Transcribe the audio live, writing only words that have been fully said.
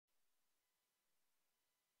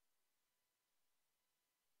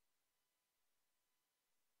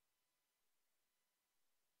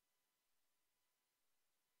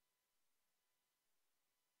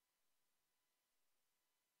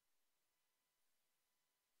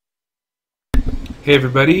Hey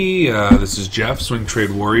everybody, this is Jeff, Swing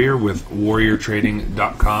Trade Warrior with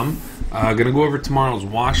warriortrading.com. Going to go over tomorrow's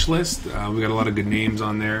watch list. We got a lot of good names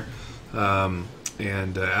on there.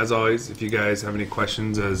 And as always, if you guys have any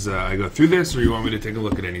questions as I go through this, or you want me to take a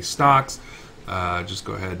look at any stocks, just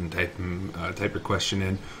go ahead and type your question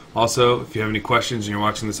in. Also, if you have any questions and you're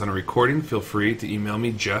watching this on a recording, feel free to email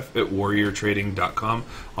me, jeff@warriortrading.com.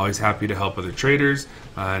 Always happy to help other traders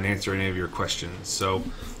and answer any of your questions. So,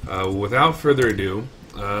 without further ado,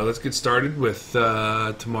 let's get started with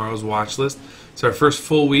tomorrow's watch list. It's our first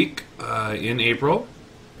full week in April,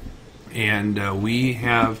 and we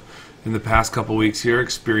have, in the past couple weeks here,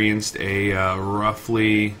 experienced a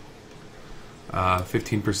roughly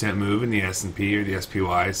 15% move in the S&P or the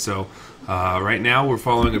SPY. So right now we're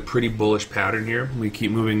following a pretty bullish pattern here. We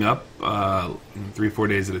keep moving up 3-4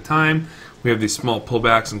 days at a time. We have these small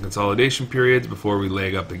pullbacks and consolidation periods before we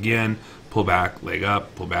leg up again. Pull back, leg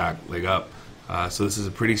up, pull back, leg up. So this is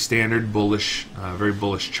a pretty standard bullish, very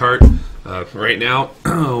bullish chart. Right now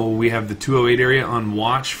we have the 208 area on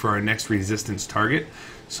watch for our next resistance target.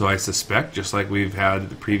 So I suspect, just like we've had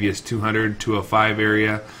the previous 200, 205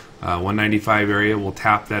 area, 195 area, we'll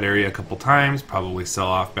tap that area a couple times, probably sell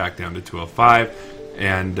off back down to 205,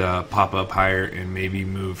 and pop up higher and maybe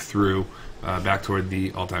move through back toward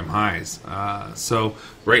the all-time highs. So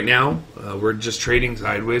right now we're just trading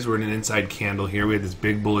sideways. We're in an inside candle here. We had this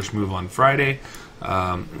big bullish move on Friday,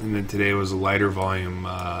 and then today was a lighter volume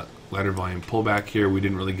pullback here. We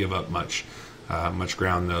didn't really give up much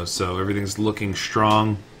ground though, so everything's looking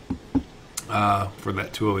strong for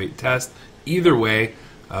that 208 test. Either way,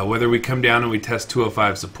 whether we come down and we test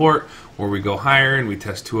 205 support, or we go higher and we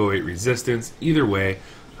test 208 resistance, either way,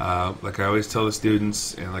 like I always tell the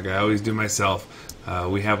students, and like I always do myself,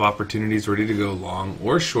 we have opportunities ready to go long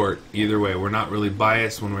or short. Either way, we're not really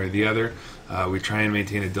biased one way or the other. We try and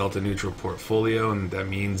maintain a delta neutral portfolio, and that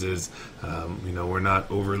means is, we're not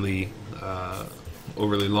overly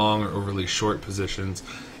long or overly short positions,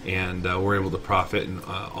 and we're able to profit in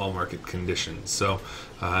all market conditions. So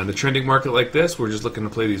in the trending market like this, we're just looking to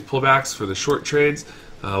play these pullbacks for the short trades.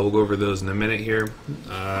 We'll go over those in a minute here.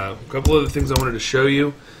 A couple other things I wanted to show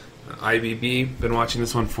you. IBB, been watching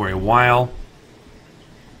this one for a while.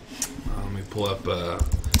 Let me pull up a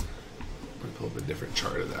different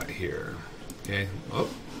chart of that here. Okay. Oh.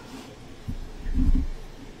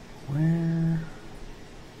 Where?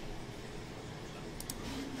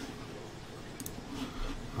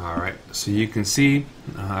 Alright, so you can see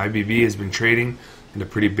IBB has been trading in a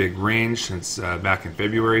pretty big range since back in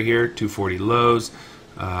February here, 240 lows,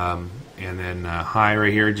 and then high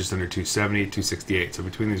right here, just under 270, 268. So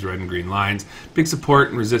between these red and green lines, big support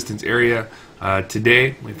and resistance area.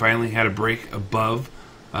 Today, we finally had a break above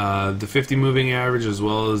the 50 moving average, as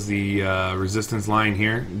well as the resistance line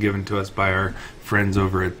here, given to us by our friends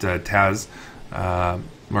over at Taz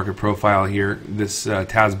Market Profile here. This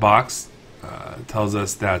Taz box tells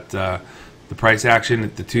us that the price action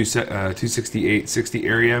at the 268.60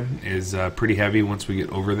 area is pretty heavy. Once we get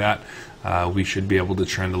over that, we should be able to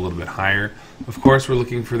trend a little bit higher. Of course, we're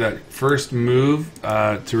looking for that first move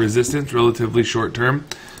to resistance, relatively short term.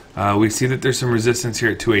 We see that there's some resistance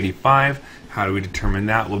here at 285. How do we determine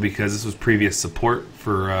that? Well, because this was previous support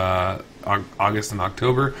for August and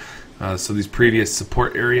October. So these previous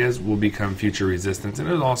support areas will become future resistance, and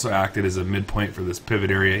it also acted as a midpoint for this pivot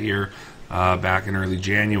area here back in early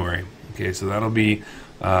January. Okay, so that'll be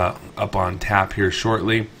up on tap here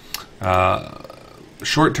shortly.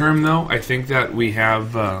 Short term, though, I think that we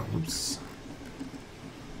have.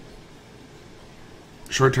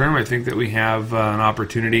 Short term, I think that we have an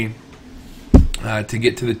opportunity to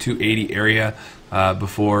get to the 280 area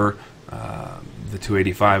before the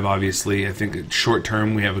 285. Obviously, I think short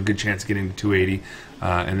term we have a good chance of getting to 280,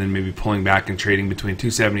 and then maybe pulling back and trading between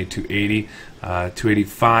 270 and 280.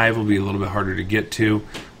 285 will be a little bit harder to get to,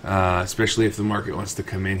 especially if the market wants to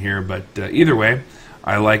come in here. But either way,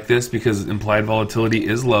 I like this because implied volatility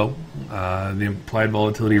is low. The implied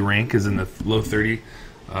volatility rank is in the low 30s.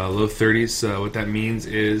 What that means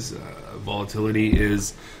is volatility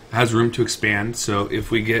has room to expand. So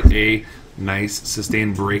if we get a nice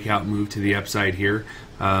sustained breakout move to the upside here,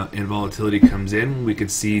 and volatility comes in, we could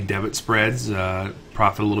see debit spreads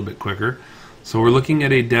profit a little bit quicker. So we're looking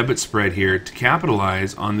at a debit spread here to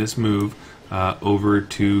capitalize on this move over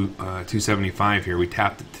to 275 here. We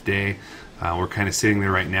tapped it today. We're kind of sitting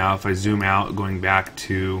there right now. If I zoom out, going back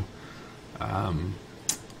to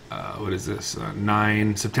what is this?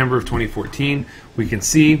 September of 2014, we can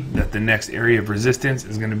see that the next area of resistance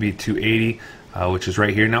is going to be 280, which is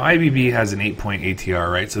right here. Now IBB has an 8-point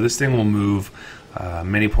ATR, right? So this thing will move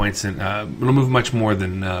many points, and it'll move much more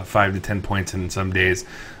than 5 to 10 points in some days.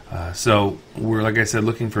 So we're, like I said,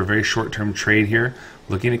 looking for a very short-term trade here,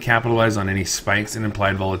 looking to capitalize on any spikes in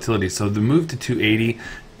implied volatility. So the move to 280,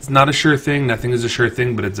 it's not a sure thing. Nothing is a sure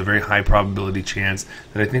thing, but it's a very high probability chance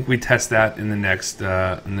that I think we test that in the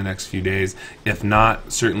next few days. If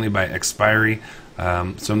not, certainly by expiry.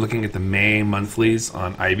 So I'm looking at the May monthlies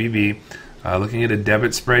on IBB. Looking at a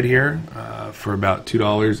debit spread here for about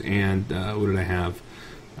 $2 and what did I have?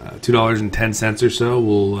 $2.10 or so.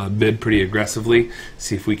 We'll bid pretty aggressively,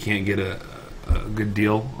 see if we can't get a good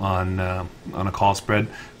deal on a call spread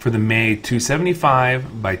for the May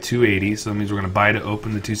 275 by 280. So that means we're going to buy to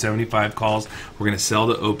open the 275 calls. We're going to sell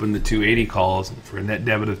to open the 280 calls for a net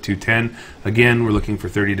debit of 210. Again, we're looking for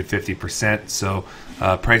 30 to 50%. So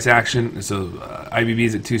price action. So IBB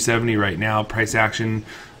is at 270 right now. Price action.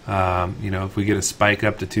 If we get a spike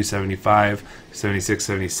up to 275, 76,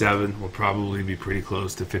 77, we'll probably be pretty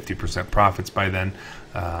close to 50% profits by then,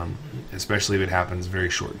 especially if it happens very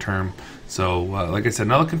short term. So, like I said,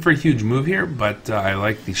 not looking for a huge move here, but I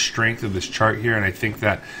like the strength of this chart here, and I think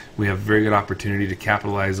that we have a very good opportunity to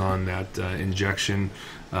capitalize on that injection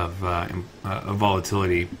of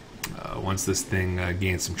volatility once this thing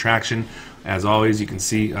gains some traction. As always, you can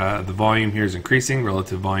see the volume here is increasing.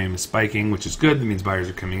 Relative volume is spiking, which is good. That means buyers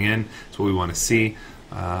are coming in. That's what we want to see.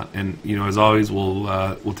 And as always,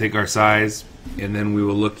 we'll take our size, and then we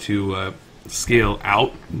will look to scale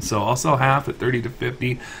out. So I'll sell half at 30 to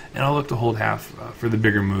 50, and I'll look to hold half for the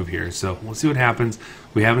bigger move here. So we'll see what happens.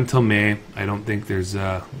 We have until May. I don't think there's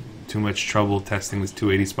too much trouble testing this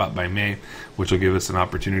 280 spot by May, which will give us an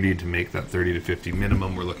opportunity to make that 30 to 50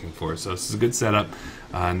 minimum we're looking for. So this is a good setup,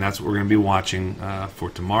 and that's what we're going to be watching for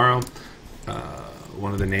tomorrow.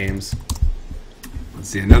 One of the names, let's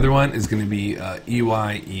see, another one is going to be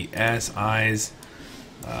EYES, eyes.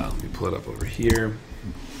 Let me pull it up over here.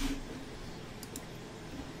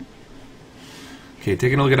 Okay,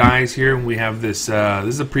 taking a look at eyes here, we have this. This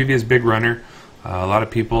is a previous big runner. A lot of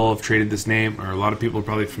people have traded this name, or a lot of people are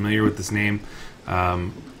probably familiar with this name.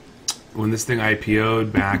 When this thing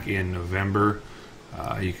IPO'd back in November,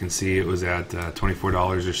 you can see it was at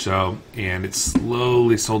 $24 or so, and it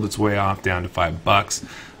slowly sold its way off down to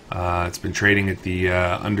 $5. It's been trading at the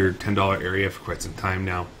under $10 area for quite some time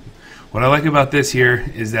now. What I like about this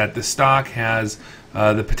here is that the stock has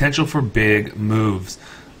the potential for big moves,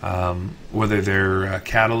 whether they're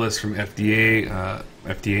catalysts from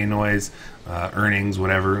FDA noise, earnings,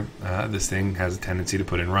 whatever. This thing has a tendency to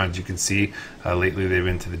put in runs. You can see lately they've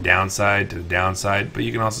been to the downside, but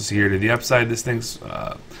you can also see here to the upside. This thing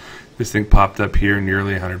popped up here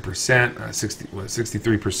nearly 100%,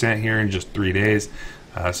 63% here in just 3 days.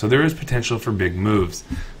 So there is potential for big moves.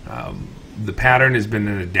 The pattern has been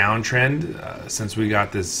in a downtrend since we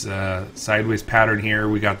got this sideways pattern here.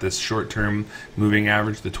 We got this short-term moving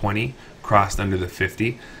average, the 20, crossed under the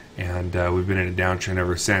 50. And we've been in a downtrend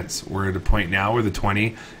ever since. We're at a point now where the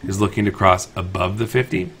 20 is looking to cross above the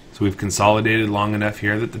 50. So we've consolidated long enough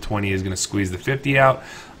here that the 20 is going to squeeze the 50 out,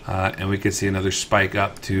 and we could see another spike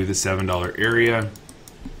up to the $7 area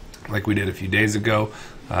like we did a few days ago,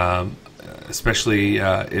 especially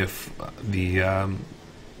if the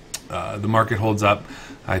market holds up.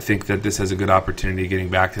 I think that this has a good opportunity getting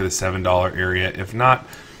back to the $7 area, if not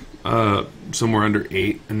somewhere under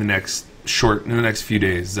 8 in the next few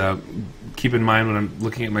days. Keep in mind when I'm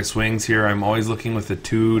looking at my swings here, I'm always looking with a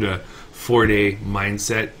 2 to 4 day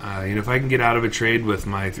mindset. If I can get out of a trade with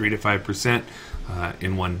my 3 to 5%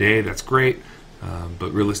 in 1 day, that's great.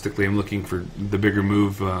 But realistically, I'm looking for the bigger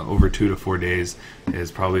move over 2 to 4 days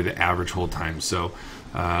is probably the average hold time. So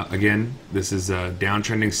again, this is a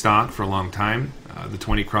downtrending stock for a long time. The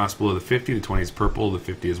 20 crossed below the 50, the 20 is purple, the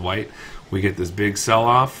 50 is white. We get this big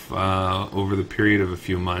sell-off over the period of a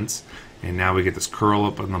few months, and now we get this curl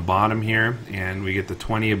up on the bottom here, and we get the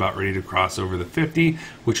 20 about ready to cross over the 50,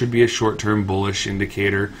 which would be a short-term bullish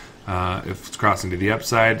indicator. If it's crossing to the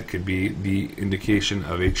upside, it could be the indication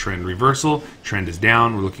of a trend reversal. Trend is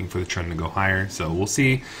down. We're looking for the trend to go higher. So we'll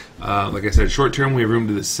see. Like I said, short term, we have room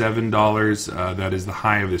to the $7. That is the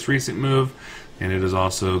high of this recent move. And it is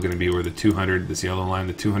also going to be where the 200, this yellow line,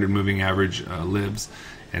 the 200 moving average lives.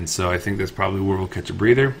 And so I think that's probably where we'll catch a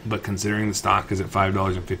breather. But considering the stock is at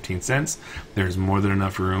 $5.15, there's more than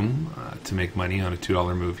enough room to make money on a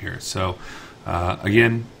 $2 move here. So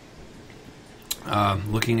again,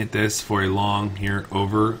 looking at this for a long here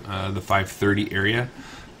over the 530 area,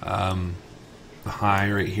 the high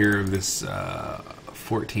right here of this March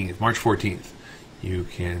 14th, you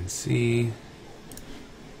can see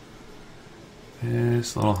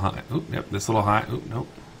this little high. Oop, yep, this little high. Oop, nope.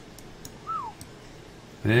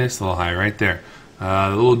 This little high right there.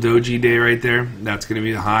 The little doji day right there, that's going to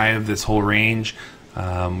be the high of this whole range.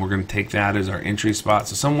 We're going to take that as our entry spot.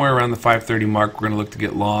 So somewhere around the 530 mark, we're going to look to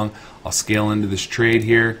get long. I'll scale into this trade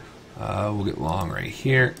here. We'll get long right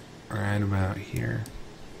here, right about here.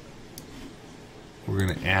 We're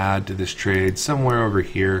going to add to this trade somewhere over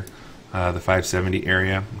here, the 570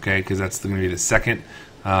 area, okay, because that's going to be the second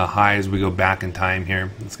high as we go back in time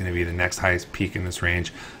here. It's going to be the next highest peak in this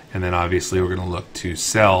range. And then obviously we're going to look to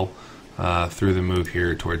sell through the move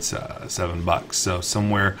here towards $7. So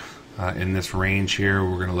somewhere in this range here,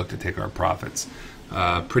 we're going to look to take our profits.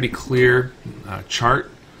 Pretty clear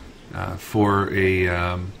chart for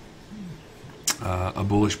a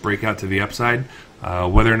bullish breakout to the upside.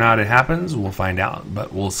 Whether or not it happens, we'll find out,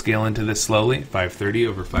 but we'll scale into this slowly. 530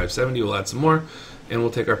 over 570, we'll add some more, and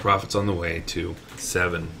we'll take our profits on the way to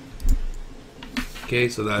 7. Okay,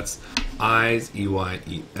 so that's EYES,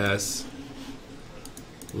 EYES.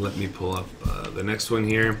 Let me pull up the next one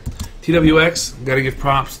here. TWX, got to give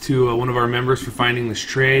props to one of our members for finding this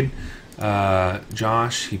trade.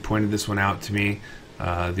 Josh, he pointed this one out to me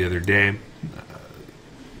the other day.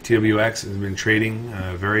 TWX has been trading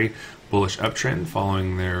a very bullish uptrend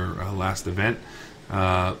following their last event,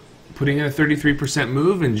 putting in a 33%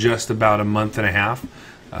 move in just about a month and a half.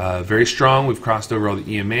 Very strong. We've crossed over all the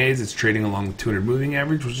EMAs. It's trading along the 200 moving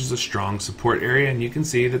average, which is a strong support area, and you can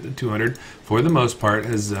see that the 200, for the most part,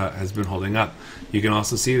 has been holding up. You can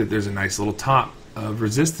also see that there's a nice little top of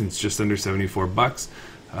resistance just under $74,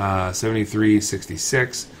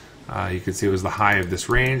 73.66. You can see it was the high of this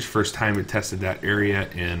range. First time it tested that area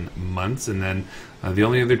in months, and then the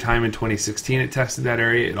only other time in 2016 it tested that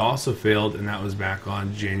area, it also failed, and that was back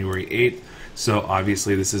on January 8th. So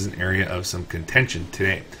obviously this is an area of some contention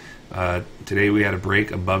today. Today we had a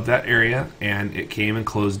break above that area, and it came and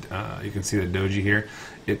closed. You can see the doji here.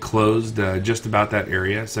 It closed just about that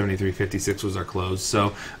area. 73.56 was our close.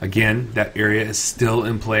 So again, that area is still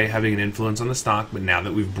in play, having an influence on the stock. But now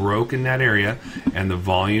that we've broken that area and the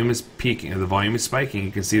volume is peaking, the volume is spiking,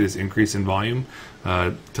 you can see this increase in volume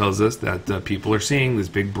tells us that people are seeing this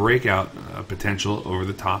big breakout potential over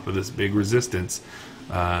the top of this big resistance.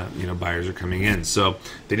 Buyers are coming in. So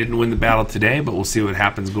they didn't win the battle today, but we'll see what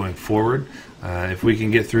happens going forward. If we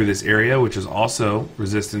can get through this area, which is also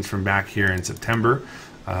resistance from back here in September,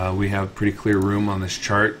 we have pretty clear room on this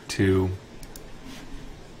chart to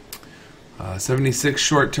 76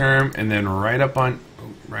 short term, and then right up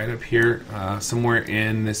here, somewhere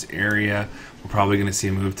in this area, we're probably going to see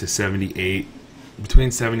a move to 78,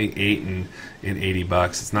 between 78 and $80.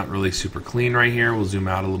 It's not really super clean right here. We'll zoom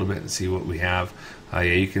out a little bit and see what we have. Yeah,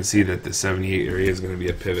 you can see that the 78 area is going to be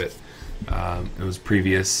a pivot. It was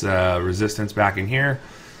previous resistance back in here,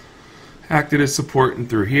 acted as support and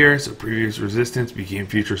through here, so previous resistance became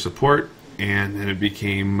future support, and then it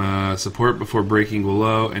became support before breaking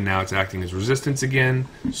below, and now it's acting as resistance again.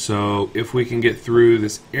 So if we can get through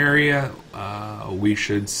this area, we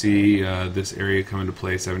should see this area come into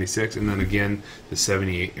play, 76, and then again the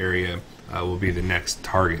 78 area will be the next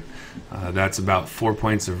target. That's about 4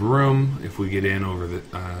 points of room if we get in over the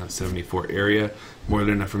 74 area. More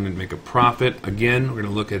than enough room to make a profit. Again, we're going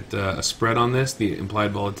to look at a spread on this. The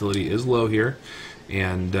implied volatility is low here,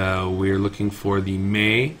 and we're looking for the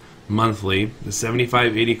May monthly, the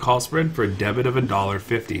 75.80 call spread for a debit of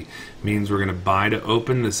 $1.50. Means we're going to buy to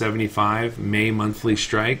open the 75 May monthly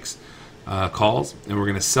strikes calls, and we're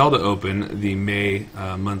going to sell to open the May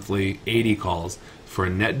monthly 80 calls for a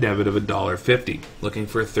net debit of $1.50. Looking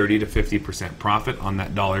for a 30 to 50% profit on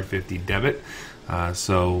that $1.50 debit.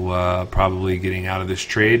 So probably getting out of this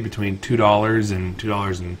trade between $2 and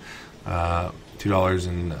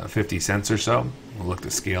 $2.50 or so. We'll look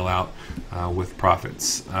to scale out with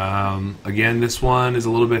profits. Again, this one is a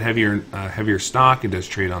little bit heavier stock. It does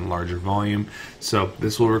trade on larger volume, so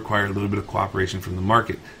this will require a little bit of cooperation from the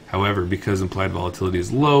market. However, because implied volatility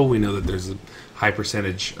is low, we know that there's a high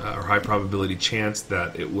percentage or high probability chance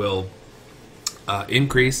that it will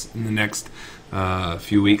increase in the next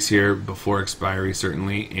few weeks here before expiry,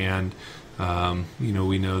 certainly, and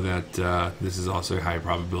we know that this is also a high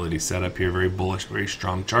probability setup here, very bullish, very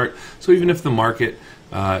strong chart. So even if the market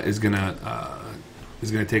is gonna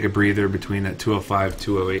take a breather between that 205,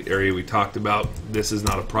 208 area we talked about, this is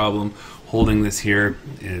not a problem. Holding this here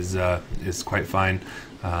is quite fine.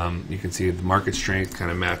 You can see the market strength kind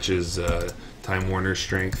of matches Time Warner's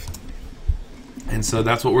strength, and so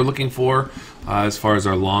that's what we're looking for as far as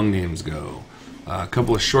our long names go. A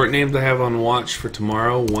couple of short names I have on watch for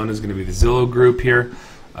tomorrow. One is going to be the Zillow group here.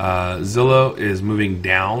 Zillow is moving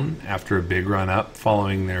down after a big run up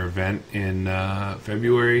following their event in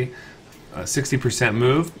February. 60%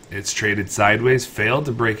 move. It's traded sideways, failed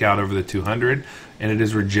to break out over the 200, and it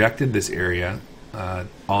has rejected this area,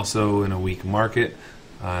 also in a weak market.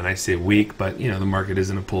 And I say weak, but the market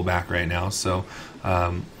is in a pullback right now, so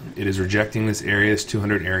it is rejecting this area, this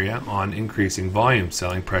 200 area, on increasing volume.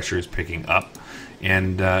 Selling pressure is picking up,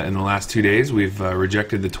 and in the last 2 days we've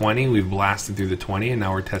rejected the 20, we've blasted through the 20, and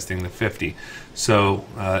now we're testing the 50. So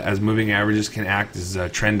as moving averages can act as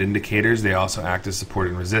trend indicators, they also act as support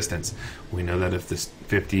and resistance. We know that if this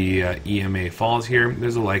 50 EMA falls here,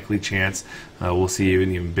 there's a likely chance we'll see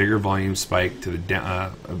an even bigger volume spike to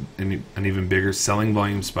the an even bigger selling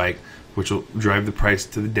volume spike, which will drive the price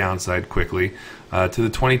to the downside quickly to the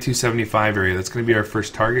 2275 area. That's going to be our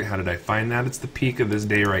first target. How did I find that? It's the peak of this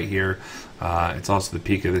day right here. It's also the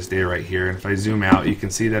peak of this day right here. And if I zoom out, you can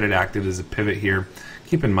see that it acted as a pivot here.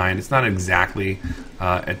 Keep in mind, it's not exactly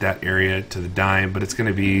at that area to the dime, but it's going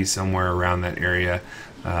to be somewhere around that area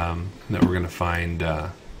that we're going to find.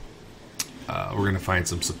 We're going to find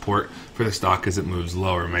some support for the stock as it moves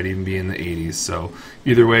lower. It might even be in the 80s. So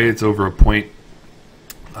either way, it's over a point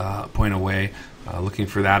away. Looking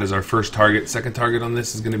for that as our first target. Second target on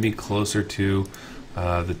this is going to be closer to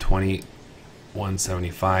the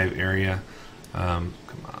 2175 area. Come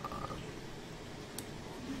on,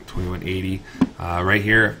 2180. Right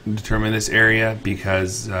here, determine this area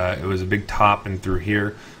because it was a big top and through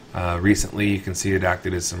here. Recently, you can see it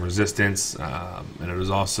acted as some resistance, and it was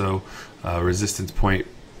also a resistance point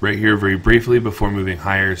right here very briefly before moving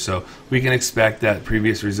higher. So we can expect that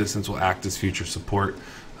previous resistance will act as future support.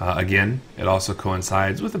 Again, it also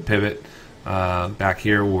coincides with a pivot back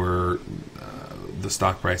here where the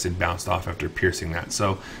stock price had bounced off after piercing that.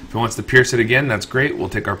 So if it wants to pierce it again, that's great. We'll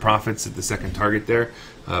take our profits at the second target there.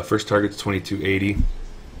 First target's 2280,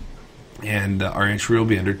 and our entry will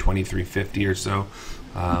be under 2350 or so.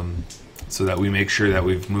 So that we make sure that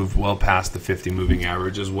we've moved well past the 50 moving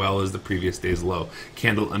average as well as the previous day's low.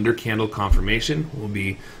 Candle under candle confirmation will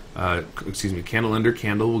be, candle under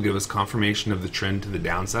candle will give us confirmation of the trend to the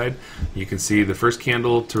downside. You can see the first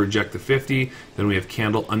candle to reject the 50, then we have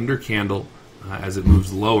candle under candle as it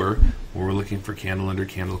moves lower. We're looking for candle under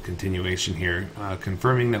candle continuation here,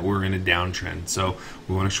 confirming that we're in a downtrend. So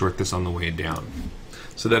we want to short this on the way down.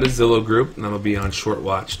 So that is Zillow Group, and that'll be on short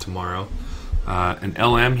watch tomorrow. An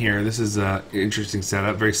LM here, this is an interesting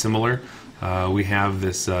setup, very similar. We have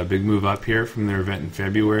this big move up here from their event in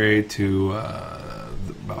February to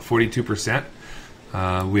about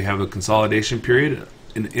 42%. We have a consolidation period,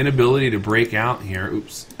 an inability to break out here,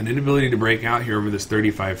 an inability to break out here over this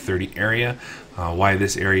 35-30 area. Why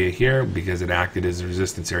this area here? Because it acted as a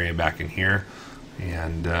resistance area back in here,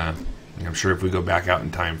 and I'm sure if we go back out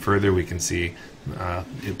in time further, we can see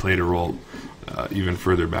it played a role even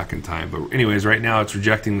further back in time. But anyways, right now it's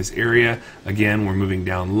rejecting this area. Again, we're moving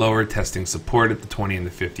down lower, testing support at the 20 and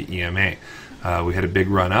the 50 EMA. We had a big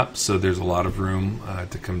run up, so there's a lot of room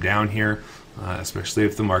to come down here, especially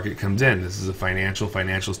if the market comes in. This is a financial.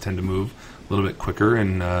 Financials tend to move a little bit quicker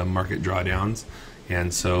in market drawdowns,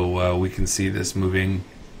 and so we can see this moving.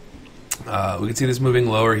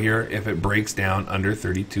 Lower here if it breaks down under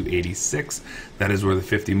 3286. That is where the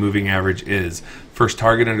 50 moving average is. First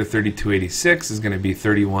target under 3286 is going to be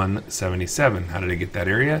 3177. How did I get that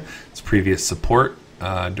area? It's previous support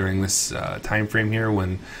during this time frame here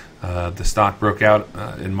when the stock broke out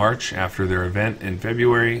in March after their event in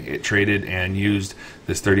February. It traded and used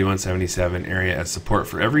this 3177 area as support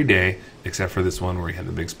for every day except for this one where we had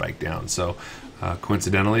the big spike down. So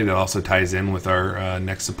coincidentally, that also ties in with our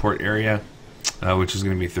next support area, which is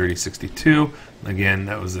going to be 3062. Again,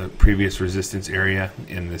 that was a previous resistance area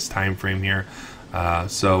in this time frame here.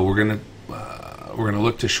 So we're going to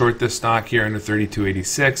look to short this stock here under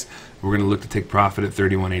 3286. We're going to look to take profit at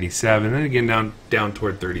 3187, and then again down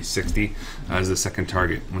toward 3060 as the second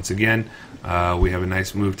target. Once again, we have a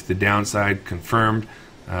nice move to the downside, confirmed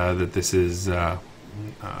that this is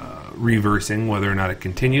reversing. Whether or not it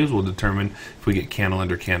continues will determine if we get candle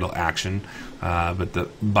under candle action. But the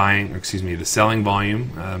selling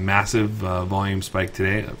volume, massive volume spike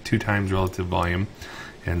today of 2 times relative volume,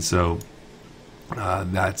 and so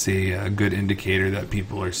that's a good indicator that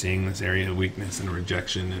people are seeing this area of weakness and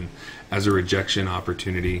rejection, and as a rejection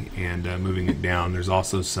opportunity and moving it down. There's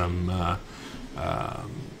also some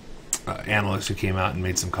analysts who came out and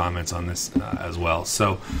made some comments on this as well.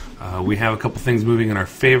 So we have a couple things moving in our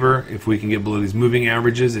favor. If we can get below these moving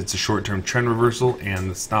averages, it's a short-term trend reversal,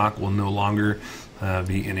 and the stock will no longer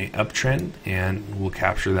be in a uptrend, and we'll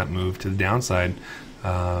capture that move to the downside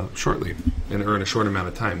shortly, or in a short amount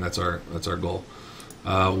of time. That's our goal.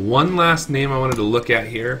 One last name I wanted to look at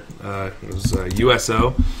here was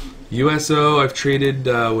USO. USO I've traded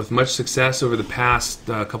with much success over the past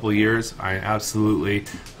couple of years. I absolutely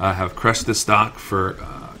have crushed the stock for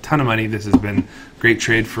a ton of money. This has been a great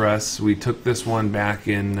trade for us. We took this one back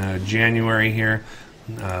in January here.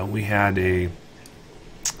 We had a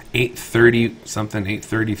 830 something,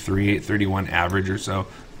 833, 831 average or so.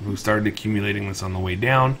 We started accumulating this on the way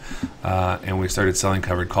down, and we started selling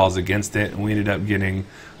covered calls against it, and we ended up getting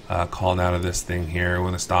called out of this thing here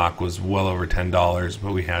when the stock was well over $10,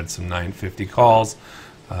 but we had some 950 calls,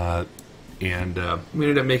 and we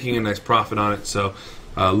ended up making a nice profit on it. So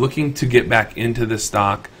looking to get back into this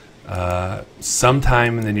stock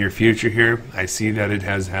sometime in the near future here. I see that it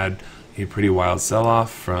has had a pretty wild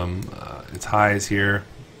sell-off from its highs here.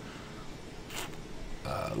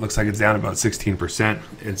 Looks like it's down about 16%,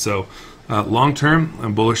 and so long term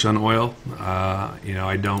I'm bullish on oil. You know,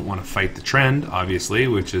 I don't want to fight the trend, obviously,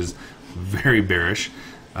 which is very bearish,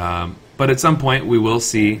 but at some point we will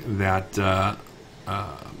see that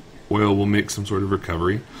oil will make some sort of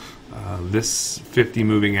recovery. This 50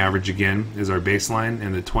 moving average again is our baseline,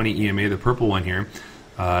 and the 20 EMA, the purple one here,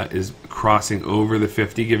 is crossing over the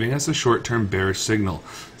 50, giving us a short-term bearish signal.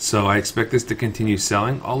 So I expect this to continue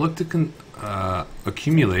selling. I'll look to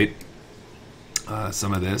accumulate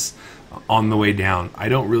some of this on the way down. I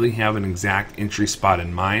don't really have an exact entry spot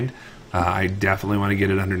in mind. I definitely want to get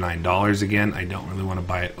it under $9 again. I don't really want to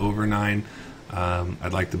buy it over $9.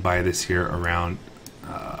 I'd like to buy this here around,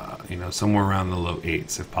 you know, somewhere around the low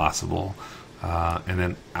 8s if possible. And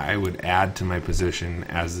then I would add to my position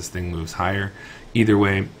as this thing moves higher. Either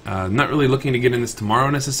way, not really looking to get in this tomorrow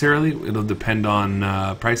necessarily. It'll depend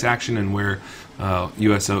on price action and where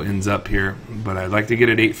USO ends up here. But I'd like to get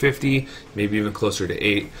at 850, maybe even closer to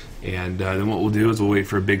 8. And then what we'll do is we'll wait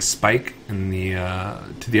for a big spike in the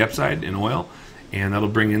to the upside in oil, and that'll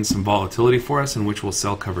bring in some volatility for us, in which we'll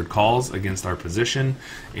sell covered calls against our position,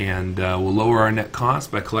 and we'll lower our net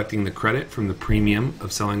cost by collecting the credit from the premium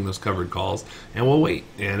of selling those covered calls, and we'll wait.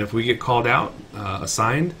 And if we get called out,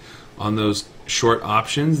 assigned on those short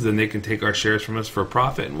options, then they can take our shares from us for a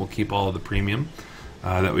profit, and we'll keep all of the premium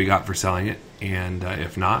that we got for selling it. And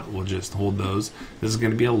if not, we'll just hold those. This is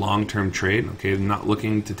going to be a long-term trade. Okay, I'm not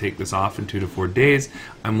looking to take this off in 2 to 4 days.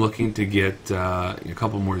 I'm looking to get a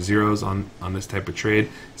couple more zeros on this type of trade.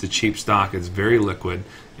 It's a cheap stock. It's very liquid,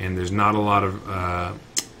 and there's not a lot of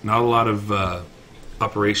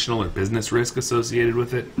operational or business risk associated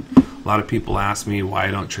with it. A lot of people ask me why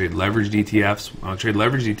I don't trade leveraged ETFs. I don't trade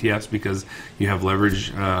leveraged ETFs because you have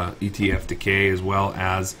leverage ETF decay, as well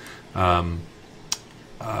as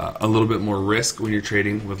a little bit more risk when you're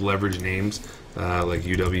trading with leveraged names like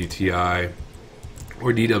UWTI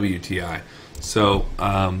or DWTI. So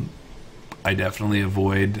I definitely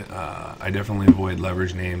avoid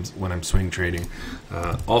leveraged names when I'm swing trading.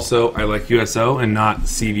 Also, I like USO and not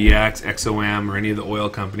CVX, XOM, or any of the oil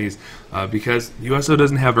companies because USO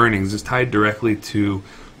doesn't have earnings. It's tied directly to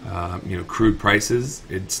you know, crude prices.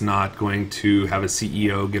 It's not going to have a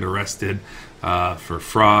CEO get arrested for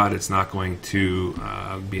fraud. It's not going to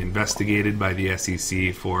be investigated by the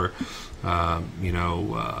SEC for you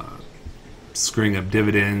know, screwing up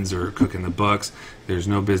dividends or cooking the books. There's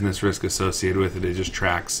no business risk associated with it. It just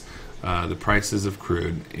tracks the prices of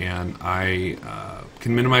crude, and I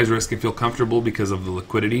can minimize risk and feel comfortable because of the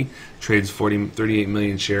liquidity. Trades 38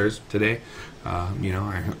 million shares today. You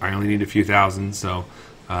know, I only need a few thousand, so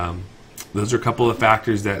those are a couple of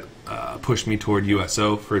factors that push me toward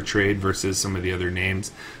USO for a trade versus some of the other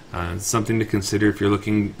names. It's something to consider if you're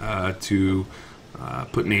looking to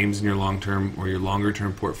put names in your long-term or your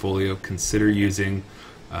longer-term portfolio. Consider using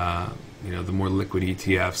you know, the more liquid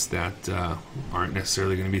ETFs that aren't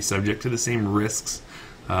necessarily going to be subject to the same risks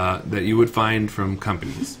that you would find from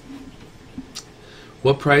companies.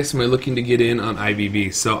 What price am I looking to get in on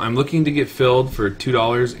IBB? So I'm looking to get filled for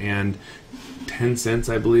 $2.10,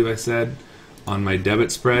 I believe I said, on my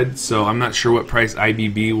debit spread. So I'm not sure what price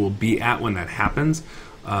IBB will be at when that happens.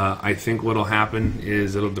 I think what will happen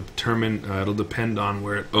is it'll depend on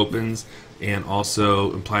where it opens, and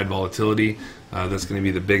also implied volatility. That's going to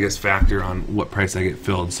be the biggest factor on what price I get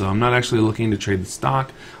filled. So I'm not actually looking to trade the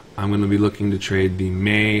stock. I'm going to be looking to trade the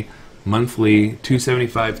May monthly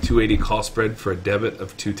 275 280 call spread for a debit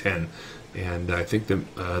of 210, and I think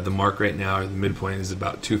the mark right now, or the midpoint, is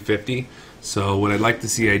about 250. So what I'd like to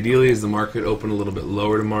see ideally is the market open a little bit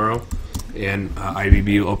lower tomorrow, and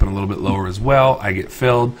IBB will open a little bit lower as well. I get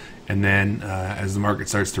filled, and then as the market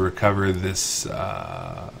starts to recover, this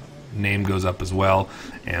name goes up as well,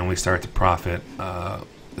 and we start to profit as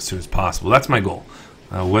soon as possible. That's my goal.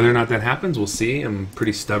 Whether or not that happens, we'll see. I'm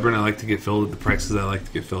pretty stubborn. I like to get filled at the prices I like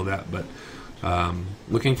to get filled at, but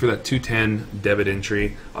Looking for that 210 debit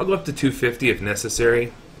entry. I'll go up to 250 if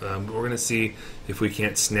necessary. But we're going to see if we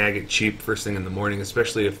can't snag it cheap first thing in the morning,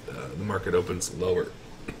 especially if the market opens lower.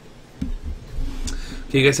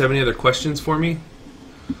 Okay, you guys have any other questions for me?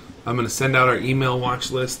 I'm going to send out our email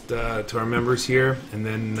watch list to our members here, and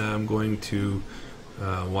then I'm going to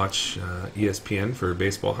watch ESPN for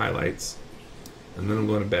baseball highlights, and then I'm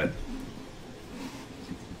going to bed.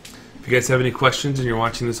 If you guys have any questions and you're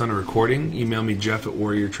watching this on a recording, email me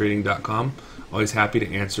jeff@warriortrading.com. Always happy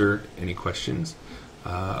to answer any questions.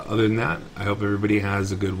 Other than that, I hope everybody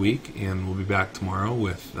has a good week, and we'll be back tomorrow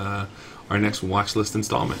with our next watch list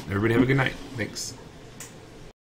installment. Everybody have a good night. Thanks.